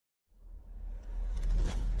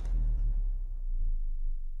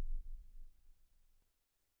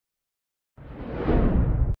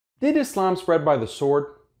Did Islam spread by the sword?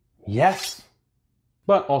 Yes,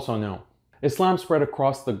 but also no. Islam spread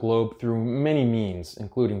across the globe through many means,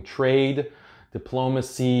 including trade,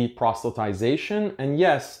 diplomacy, proselytization, and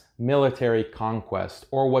yes, military conquest,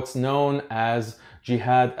 or what's known as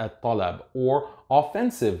Jihad at-Talab, or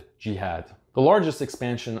offensive jihad. The largest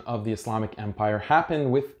expansion of the Islamic empire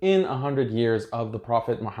happened within 100 years of the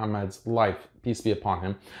Prophet Muhammad's life, peace be upon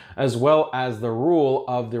him, as well as the rule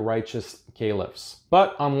of the righteous caliphs.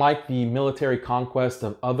 But unlike the military conquest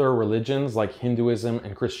of other religions like Hinduism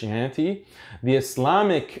and Christianity, the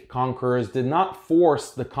Islamic conquerors did not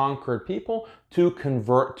force the conquered people to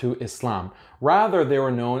convert to Islam. Rather, they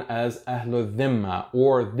were known as Ahlul Dhimma,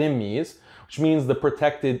 or Dhimmis, which means the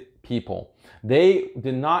protected people. They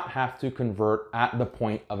did not have to convert at the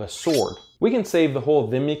point of a sword. We can save the whole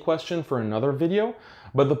Dhimmi question for another video,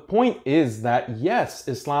 but the point is that yes,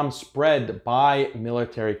 Islam spread by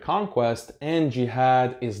military conquest, and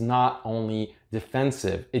jihad is not only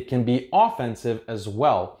defensive, it can be offensive as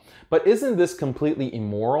well. But isn't this completely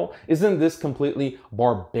immoral? Isn't this completely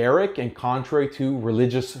barbaric and contrary to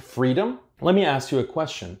religious freedom? Let me ask you a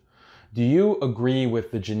question. Do you agree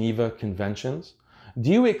with the Geneva Conventions? Do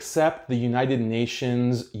you accept the United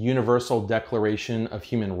Nations Universal Declaration of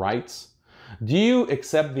Human Rights? Do you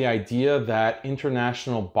accept the idea that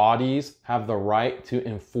international bodies have the right to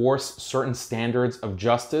enforce certain standards of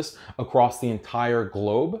justice across the entire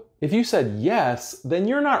globe? If you said yes, then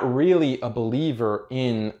you're not really a believer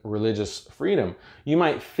in religious freedom. You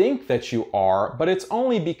might think that you are, but it's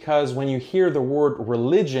only because when you hear the word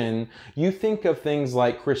religion, you think of things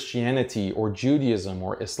like Christianity or Judaism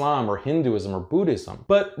or Islam or Hinduism or Buddhism.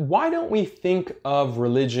 But why don't we think of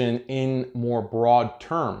religion in more broad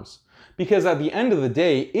terms? Because at the end of the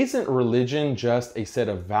day, isn't religion just a set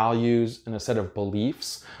of values and a set of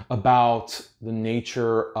beliefs about the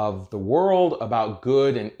nature of the world, about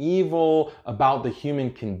good and evil, about the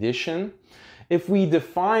human condition? If we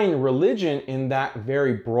define religion in that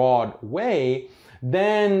very broad way,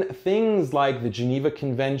 then things like the Geneva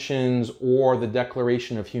Conventions or the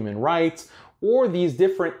Declaration of Human Rights or these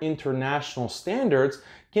different international standards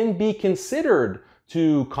can be considered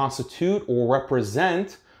to constitute or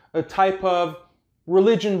represent a type of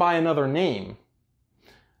religion by another name.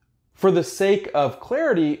 For the sake of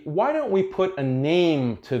clarity, why don't we put a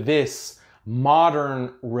name to this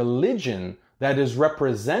modern religion that is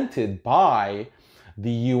represented by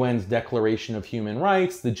the UN's Declaration of Human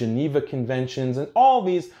Rights, the Geneva Conventions, and all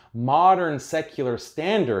these modern secular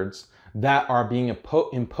standards that are being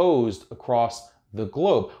imposed across the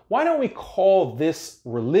globe? Why don't we call this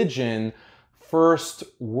religion first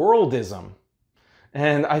worldism?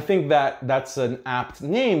 And I think that that's an apt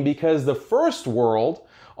name because the first world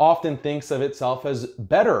often thinks of itself as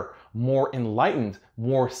better, more enlightened,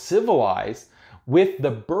 more civilized, with the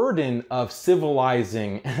burden of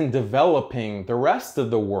civilizing and developing the rest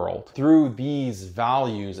of the world through these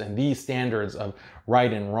values and these standards of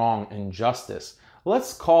right and wrong and justice.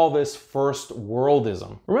 Let's call this first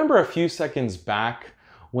worldism. Remember a few seconds back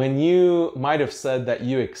when you might have said that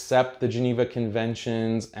you accept the Geneva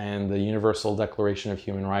Conventions and the Universal Declaration of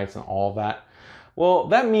Human Rights and all that? Well,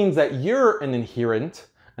 that means that you're an adherent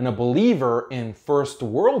and a believer in first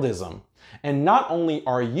worldism. And not only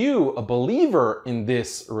are you a believer in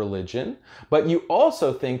this religion, but you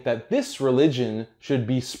also think that this religion should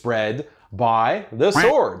be spread by the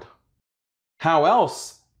sword. How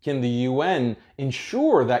else can the UN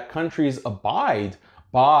ensure that countries abide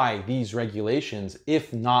by these regulations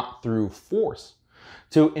if not through force?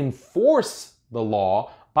 To enforce the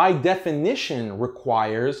law, by definition,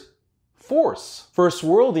 requires force. First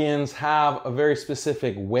worldians have a very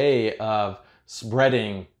specific way of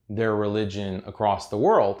spreading their religion across the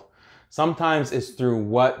world. Sometimes it's through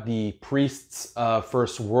what the priests of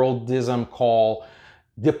first worldism call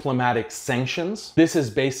diplomatic sanctions. This is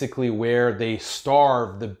basically where they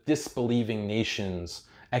starve the disbelieving nations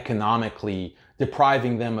economically,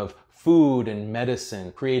 depriving them of food and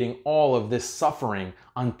medicine, creating all of this suffering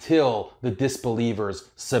until the disbelievers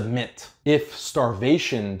submit. If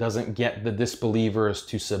starvation doesn't get the disbelievers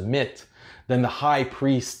to submit, then the high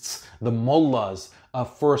priests, the mullahs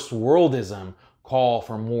of first worldism, call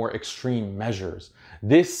for more extreme measures.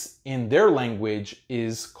 This, in their language,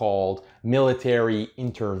 is called military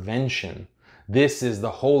intervention. This is the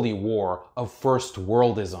holy war of first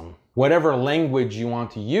worldism. Whatever language you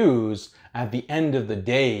want to use, at the end of the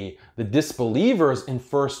day, the disbelievers in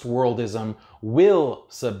first worldism will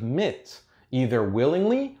submit, either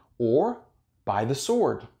willingly or by the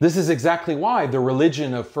sword. This is exactly why the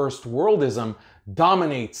religion of first worldism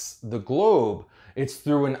dominates the globe. It's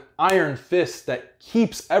through an iron fist that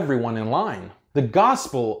keeps everyone in line. The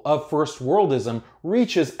gospel of first worldism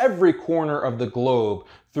reaches every corner of the globe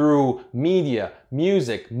through media,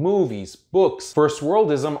 music, movies, books. First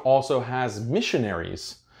worldism also has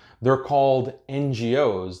missionaries. They're called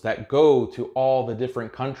NGOs that go to all the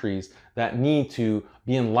different countries that need to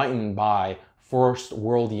be enlightened by first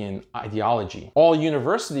worldian ideology. All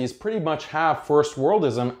universities pretty much have first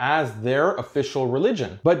worldism as their official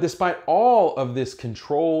religion. But despite all of this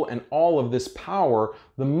control and all of this power,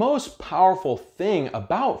 the most powerful thing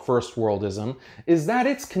about first worldism is that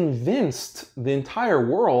it's convinced the entire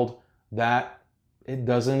world that it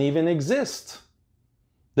doesn't even exist.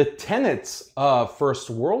 The tenets of first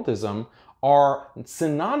worldism are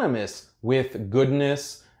synonymous with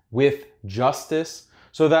goodness, with justice,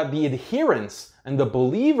 so that the adherents and the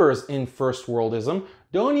believers in first worldism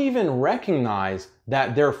don't even recognize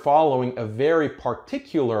that they're following a very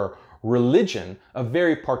particular religion, a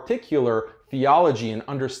very particular theology and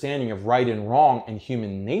understanding of right and wrong and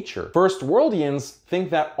human nature. First worldians think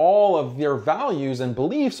that all of their values and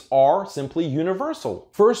beliefs are simply universal.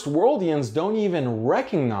 First worldians don't even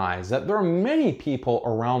recognize that there are many people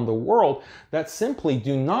around the world that simply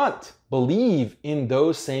do not believe in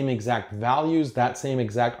those same exact values, that same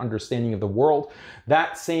exact understanding of the world,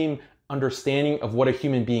 that same understanding of what a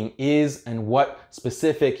human being is and what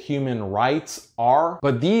specific human rights are.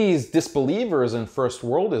 But these disbelievers in first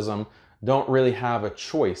worldism don't really have a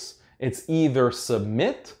choice. It's either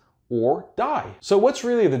submit or die. So what's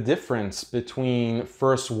really the difference between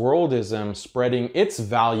first worldism spreading its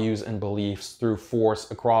values and beliefs through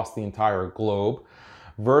force across the entire globe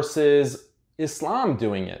versus Islam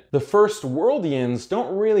doing it? The first worldians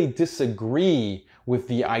don't really disagree with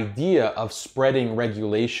the idea of spreading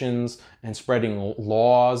regulations and spreading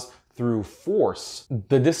laws through force.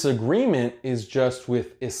 The disagreement is just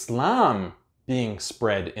with Islam being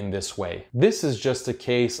spread in this way. This is just a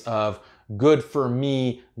case of good for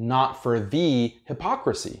me, not for thee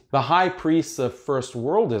hypocrisy. The high priests of first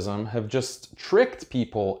worldism have just tricked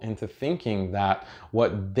people into thinking that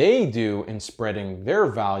what they do in spreading their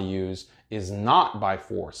values is not by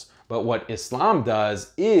force, but what Islam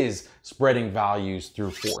does is spreading values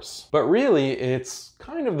through force. But really, it's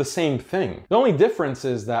kind of the same thing. The only difference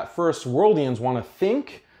is that first worldians want to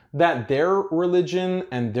think that their religion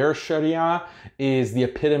and their Sharia is the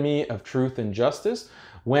epitome of truth and justice,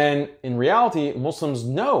 when in reality, Muslims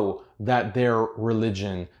know that their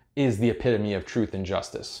religion is the epitome of truth and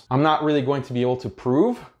justice. I'm not really going to be able to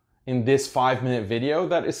prove in this 5-minute video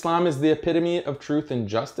that Islam is the epitome of truth and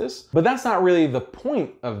justice, but that's not really the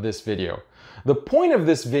point of this video. The point of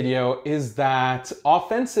this video is that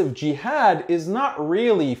offensive jihad is not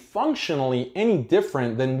really functionally any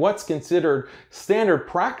different than what's considered standard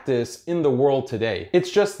practice in the world today.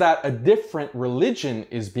 It's just that a different religion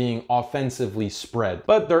is being offensively spread.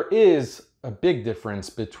 But there is a big difference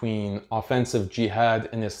between offensive jihad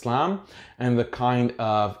in Islam and the kind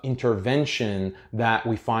of intervention that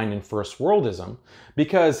we find in first worldism.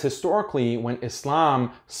 Because historically, when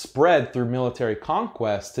Islam spread through military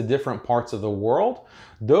conquest to different parts of the world,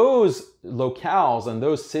 those locales and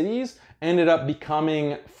those cities ended up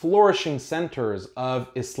becoming flourishing centers of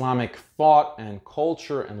Islamic thought and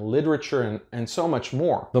culture and literature and so much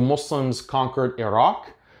more. The Muslims conquered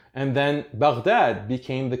Iraq, and then Baghdad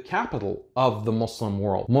became the capital of the Muslim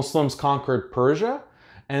world. Muslims conquered Persia,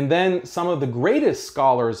 and then some of the greatest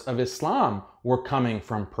scholars of Islam were coming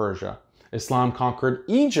from Persia. Islam conquered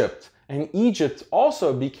Egypt, and Egypt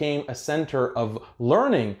also became a center of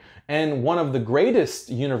learning and one of the greatest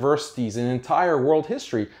universities in entire world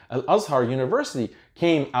history. Al-Azhar University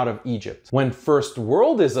came out of Egypt. When first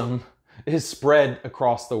worldism is spread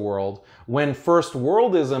across the world, when first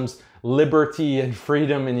worldism's liberty and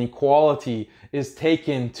freedom and equality is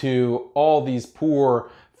taken to all these poor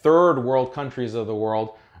third world countries of the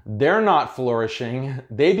world, they're not flourishing,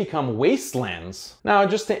 they become wastelands. Now,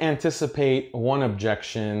 just to anticipate one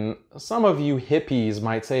objection, some of you hippies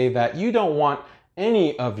might say that you don't want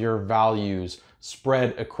any of your values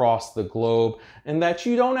spread across the globe and that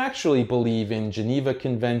you don't actually believe in Geneva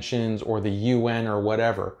Conventions or the UN or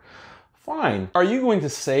whatever. Fine. Are you going to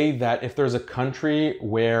say that if there's a country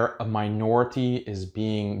where a minority is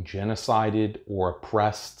being genocided or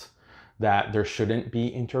oppressed, that there shouldn't be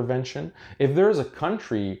intervention? If there's a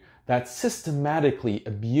country that systematically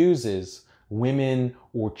abuses women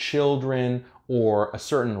or children or a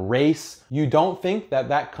certain race, you don't think that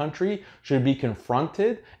that country should be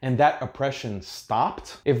confronted and that oppression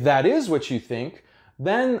stopped? If that is what you think,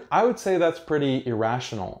 then I would say that's pretty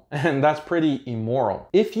irrational and that's pretty immoral.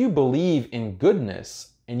 If you believe in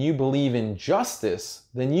goodness and you believe in justice,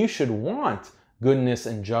 then you should want goodness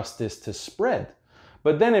and justice to spread.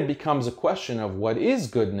 But then it becomes a question of what is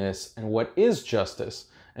goodness and what is justice.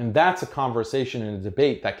 And that's a conversation and a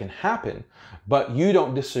debate that can happen. But you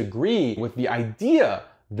don't disagree with the idea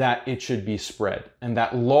that it should be spread and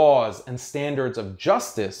that laws and standards of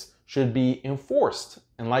justice should be enforced.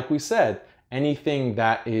 And like we said, anything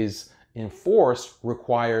that is enforced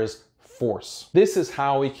requires force. This is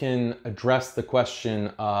how we can address the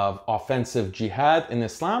question of offensive jihad in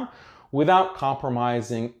Islam without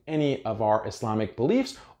compromising any of our Islamic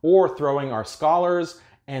beliefs or throwing our scholars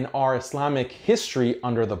and our Islamic history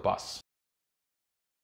under the bus.